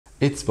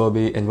It's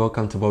Bobby and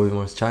welcome to Bobby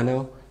Moore's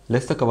channel.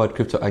 Let's talk about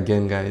crypto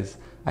again, guys.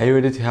 Are you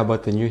ready to hear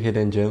about the new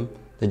hidden gem?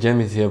 The gem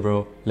is here,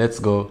 bro. Let's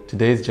go.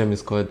 Today's gem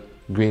is called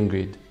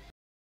GRNGrid.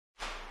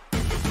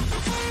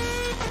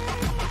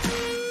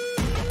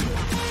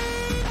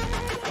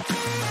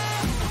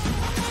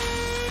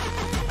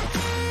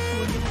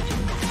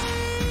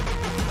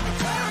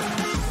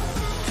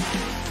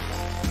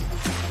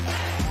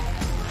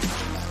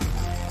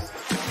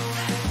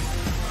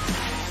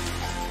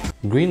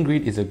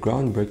 GRNGrid is a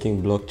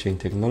groundbreaking blockchain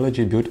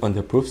technology built on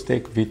the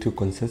proof-stake v2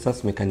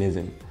 consensus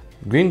mechanism.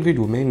 GRNGrid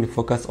will mainly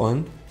focus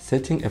on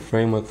setting a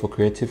framework for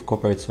creative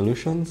corporate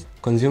solutions,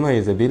 consumer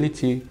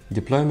usability,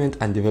 deployment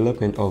and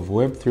development of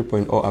Web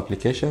 3.0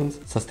 applications,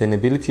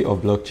 sustainability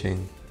of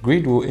blockchain.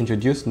 GRID will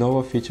introduce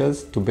novel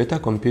features to better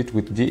compete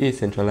with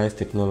decentralized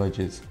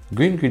technologies.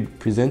 GRNGrid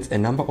presents a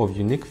number of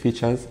unique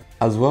features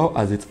as well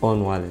as its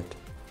own wallet.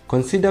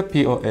 Consider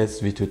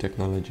POS v2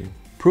 technology.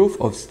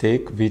 Proof of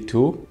Stake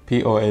v2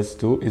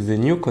 (POS2) is a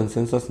new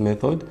consensus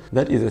method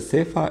that is a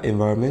safer,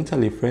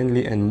 environmentally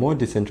friendly and more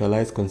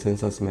decentralized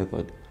consensus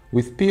method.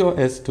 With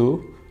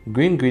POS2,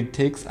 GRNGrid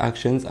takes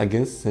actions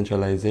against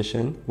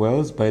centralization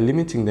whales by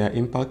limiting their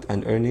impact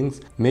and earnings,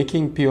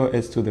 making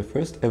POS2 the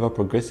first ever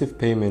progressive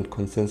payment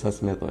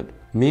consensus method.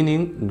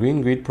 Meaning,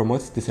 GRNGrid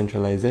promotes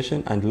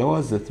decentralization and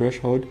lowers the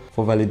threshold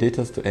for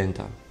validators to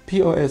enter.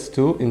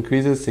 POS2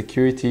 increases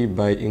security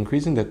by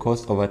increasing the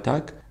cost of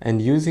attack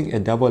and using a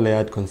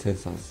double-layered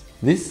consensus.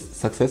 This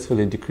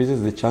successfully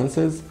decreases the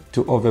chances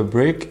to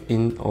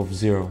overbreak-in of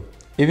zero,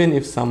 even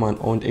if someone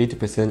owned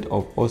 80%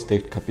 of all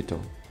staked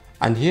capital.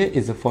 And here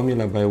is the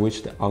formula by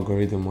which the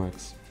algorithm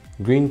works.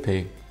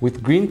 GreenPay.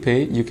 With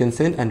GreenPay, you can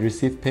send and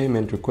receive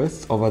payment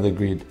requests over the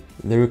grid.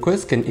 The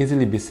request can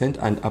easily be sent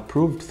and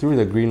approved through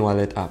the Green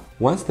Wallet app.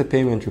 Once the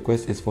payment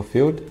request is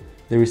fulfilled,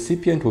 the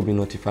recipient will be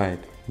notified.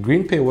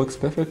 GreenPay works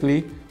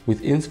perfectly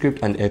with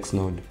Inscript and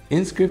Xnode.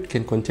 Inscript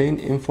can contain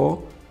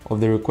info of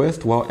the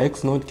request while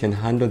Xnode can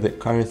handle the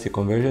currency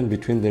conversion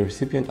between the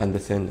recipient and the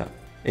sender.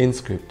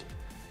 Inscript.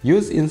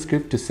 Use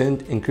Inscript to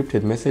send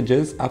encrypted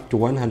messages up to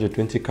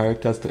 120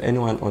 characters to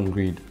anyone on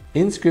Grid.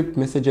 Inscript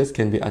messages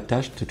can be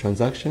attached to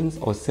transactions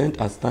or sent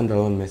as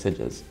standalone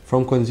messages.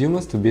 From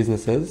consumers to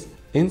businesses,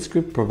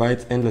 Inscript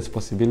provides endless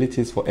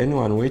possibilities for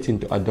anyone waiting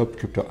to adopt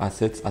crypto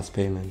assets as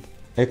payment.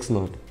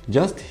 Xnode.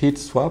 Just hit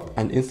swap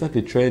and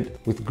instantly trade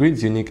with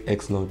Grid's unique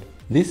Xnode.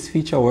 This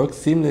feature works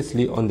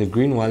seamlessly on the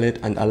Green Wallet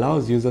and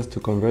allows users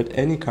to convert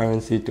any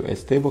currency to a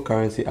stable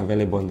currency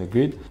available on the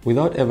grid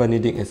without ever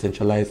needing a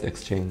centralized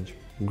exchange.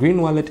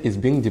 Green Wallet is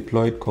being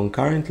deployed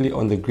concurrently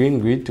on the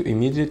GRNGrid to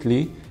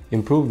immediately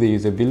improve the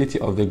usability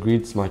of the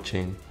Grid smart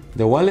chain.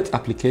 The wallet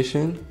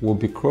application will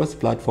be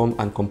cross-platform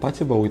and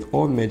compatible with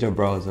all major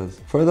browsers.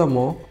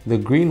 Furthermore, the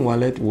Green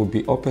Wallet will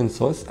be open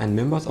source and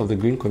members of the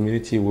Green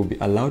community will be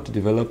allowed to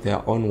develop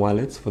their own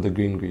wallets for the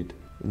GRNGrid.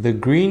 The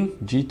Green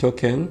G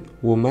token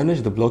will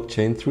manage the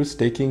blockchain through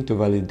staking to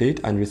validate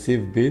and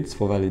receive bids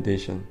for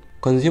validation.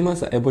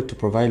 Consumers are able to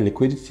provide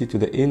liquidity to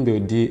the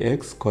inbuilt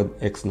DEX called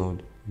Xnode.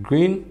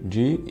 Green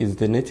G is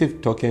the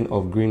native token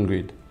of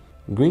GRNGrid.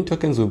 Green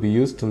tokens will be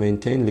used to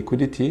maintain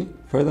liquidity,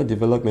 further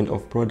development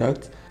of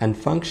products, and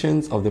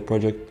functions of the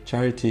project,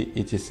 charity,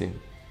 etc.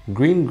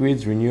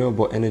 GRNGrid's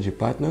renewable energy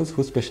partners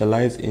who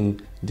specialize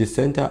in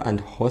decenter and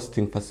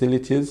hosting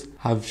facilities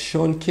have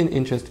shown keen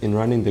interest in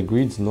running the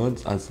Grid's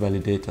nodes as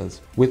validators.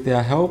 With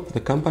their help, the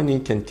company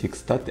can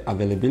kickstart the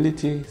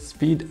availability,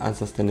 speed, and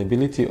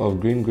sustainability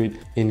of GRNGrid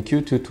in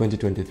Q2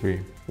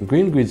 2023.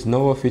 GRNGrid's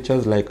novel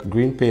features like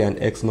GreenPay and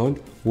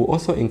Xnode will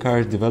also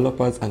encourage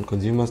developers and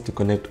consumers to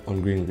connect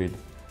on GRNGrid.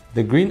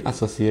 The Green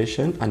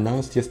Association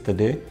announced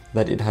yesterday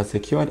that it has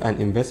secured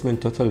an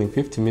investment totaling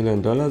 $50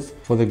 million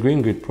for the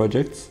GRNGrid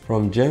projects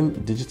from Gem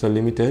Digital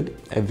Limited,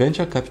 a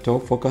venture capital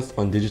focused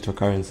on digital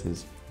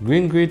currencies.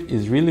 GRNGrid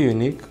is really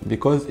unique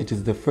because it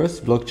is the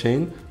first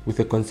blockchain with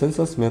a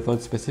consensus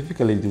method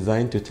specifically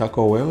designed to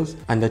tackle whales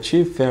and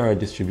achieve fairer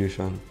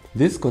distribution.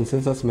 This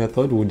consensus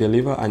method will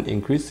deliver an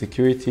increased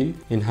security,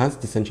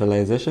 enhanced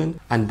decentralization,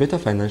 and better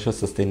financial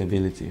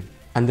sustainability.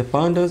 And the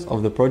founders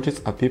of the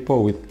projects are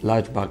people with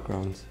large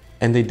backgrounds.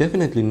 And they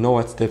definitely know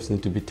what steps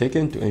need to be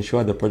taken to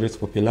ensure the project's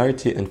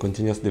popularity and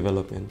continuous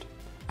development.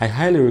 I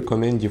highly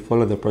recommend you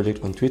follow the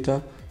project on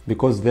Twitter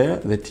because there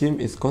the team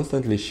is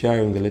constantly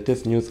sharing the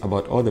latest news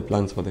about all the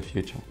plans for the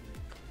future.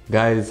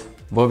 Guys,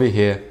 Bobby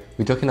here.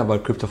 We're talking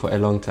about crypto for a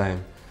long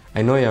time.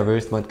 I know you are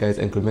very smart guys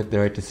and could make the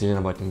right decision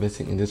about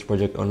investing in this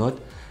project or not,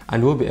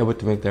 and will be able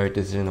to make the right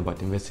decision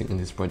about investing in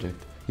this project.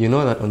 You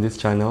know that on this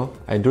channel,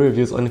 I do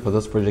reviews only for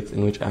those projects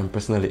in which I am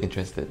personally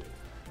interested.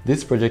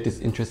 This project is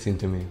interesting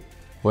to me.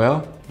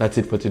 Well, that's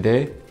it for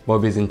today.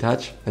 Bobby's in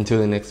touch. Until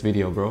the next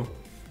video, bro.